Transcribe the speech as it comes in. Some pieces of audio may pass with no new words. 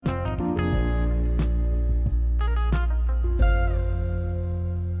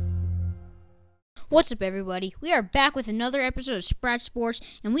What's up, everybody? We are back with another episode of Sprat Sports,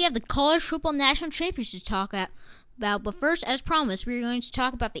 and we have the College Football National Championship to talk about. But first, as promised, we're going to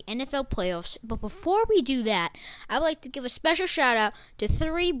talk about the NFL playoffs. But before we do that, I'd like to give a special shout-out to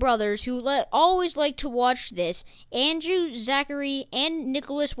three brothers who always like to watch this: Andrew, Zachary, and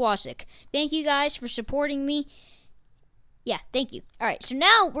Nicholas Wasik. Thank you guys for supporting me. Yeah, thank you. Alright, so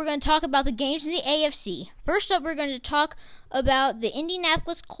now we're going to talk about the games in the AFC. First up, we're going to talk about the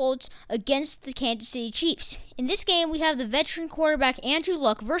Indianapolis Colts against the Kansas City Chiefs. In this game, we have the veteran quarterback Andrew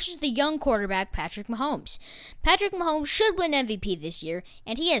Luck versus the young quarterback Patrick Mahomes. Patrick Mahomes should win MVP this year,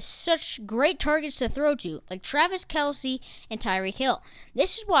 and he has such great targets to throw to, like Travis Kelce and Tyreek Hill.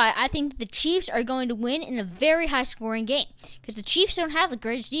 This is why I think the Chiefs are going to win in a very high-scoring game, because the Chiefs don't have the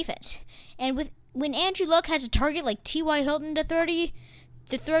greatest defense. And when Andrew Luck has a target like T.Y. Hilton to throw to,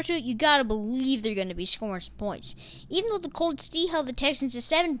 you gotta believe they're gonna be scoring some points. Even though the Colts held the Texans to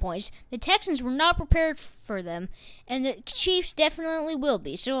 7 points, the Texans were not prepared for them, and the Chiefs definitely will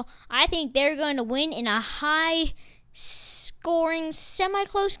be. So I think they're going to win in a high-scoring,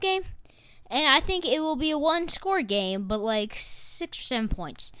 semi-close game. And I think it will be a one-score game, but like 6 or 7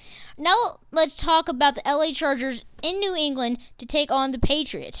 points. Now let's talk about the LA Chargers in New England to take on the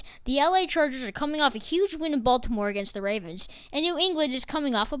Patriots. The LA Chargers are coming off a huge win in Baltimore against the Ravens, and New England is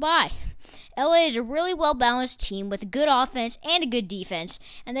coming off a bye. LA is a really well-balanced team with a good offense and a good defense,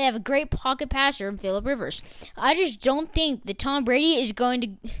 and they have a great pocket passer in Phillip Rivers. I just don't think that Tom Brady is going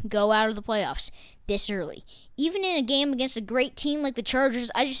to go out of the playoffs this early. Even in a game against a great team like the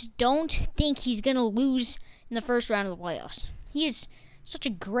Chargers, I just don't think he's going to lose in the first round of the playoffs. He is such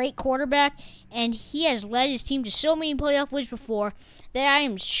a great quarterback, and he has led his team to so many playoff wins before that I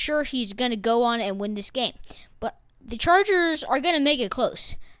am sure he's going to go on and win this game. But the Chargers are going to make it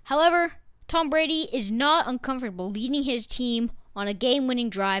close. However, Tom Brady is not uncomfortable leading his team on a game-winning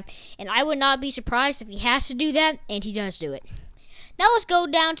drive, and I would not be surprised if he has to do that, and he does do it. Now let's go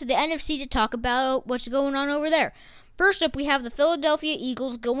down to the NFC to talk about what's going on over there. First up, we have the Philadelphia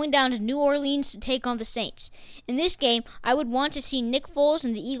Eagles going down to New Orleans to take on the Saints. In this game, I would want to see Nick Foles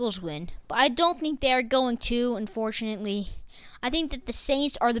and the Eagles win, but I don't think they are going to, unfortunately. I think that the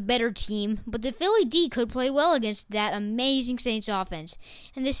Saints are the better team, but the Philly D could play well against that amazing Saints offense.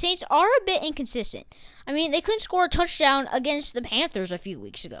 And the Saints are a bit inconsistent. I mean, they couldn't score a touchdown against the Panthers a few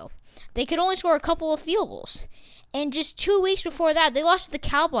weeks ago. They could only score a couple of field goals. And just 2 weeks before that, they lost to the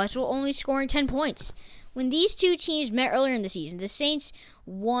Cowboys while only scoring 10 points. When these two teams met earlier in the season, the Saints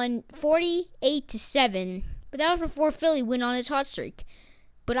won 48-7, but that was before Philly went on its hot streak.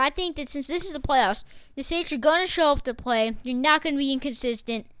 But I think that since this is the playoffs, the Saints are going to show up to play. They're not going to be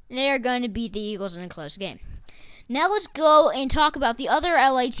inconsistent, and they are going to beat the Eagles in a close game. Now let's go and talk about the other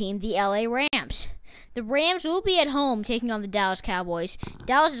LA team, the LA Rams. The Rams will be at home taking on the Dallas Cowboys.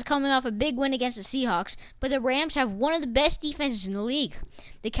 Dallas is coming off a big win against the Seahawks, but the Rams have one of the best defenses in the league.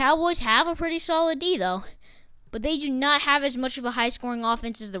 The Cowboys have a pretty solid D, though, but they do not have as much of a high-scoring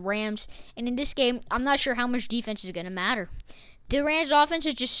offense as the Rams, and in this game, I'm not sure how much defense is going to matter. The Rams' offense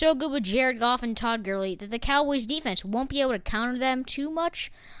is just so good with Jared Goff and Todd Gurley that the Cowboys' defense won't be able to counter them too much.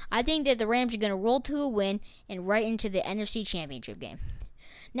 I think that the Rams are going to roll to a win and right into the NFC Championship game.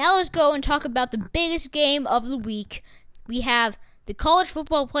 Now let's go and talk about the biggest game of the week. We have the College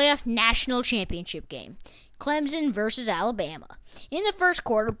Football Playoff National Championship game. Clemson versus Alabama. In the first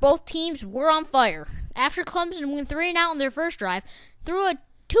quarter, both teams were on fire. After Clemson went 3-and-out on their first drive, Tua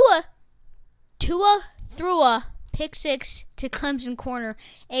threw a pick six to Clemson corner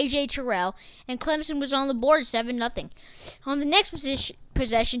A.J. Terrell, and Clemson was on the board 7-0. On the next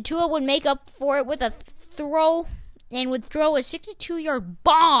possession, Tua would make up for it with a throw and would throw a 62-yard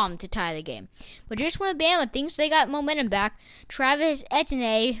bomb to tie the game. But just when Bama thinks they got momentum back, Travis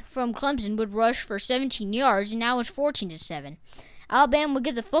Etienne from Clemson would rush for 17 yards, and now it's 14-7. Alabama would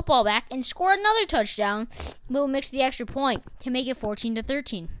get the football back and score another touchdown, but would mix the extra point to make it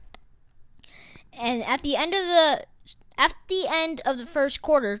 14-13. And at the end of the first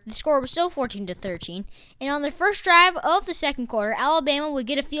quarter, the score was still 14-13. And on the first drive of the second quarter, Alabama would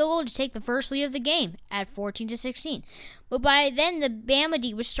get a field goal to take the first lead of the game at 14-16. But by then, the Bama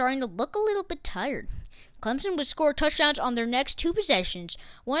D was starting to look a little bit tired. Clemson would score touchdowns on their next two possessions,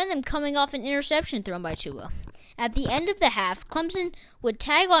 one of them coming off an interception thrown by Tua. At the end of the half, Clemson would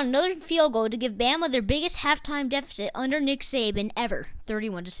tag on another field goal to give Bama their biggest halftime deficit under Nick Saban ever,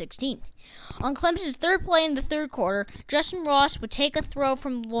 31-16. On Clemson's third play in the third quarter, Justin Ross would take a throw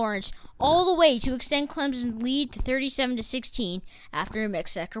from Lawrence all the way to extend Clemson's lead to 37-16 after a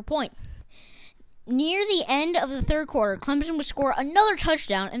mixed extra point. Near the end of the third quarter, Clemson would score another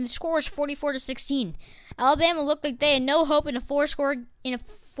touchdown, and the score was 44-16. Alabama looked like they had no hope in a four-score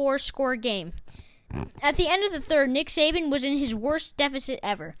game. At the end of the third, Nick Saban was in his worst deficit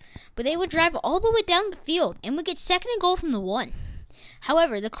ever, but they would drive all the way down the field and would get second and goal from the 1.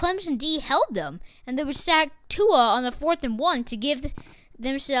 However, the Clemson D held them, and they would sack Tua on the 4th and 1 to give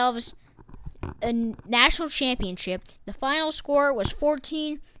themselves a national championship. The final score was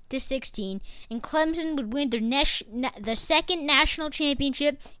 14-16, and Clemson would win the second national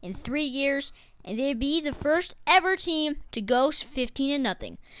championship in 3 years, and they'd be the first ever team to go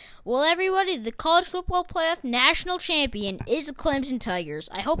 15-0. Well, everybody, the college football playoff national champion is the Clemson Tigers.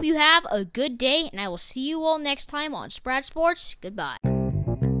 I hope you have a good day, and I will see you all next time on Sprat Sports. Goodbye.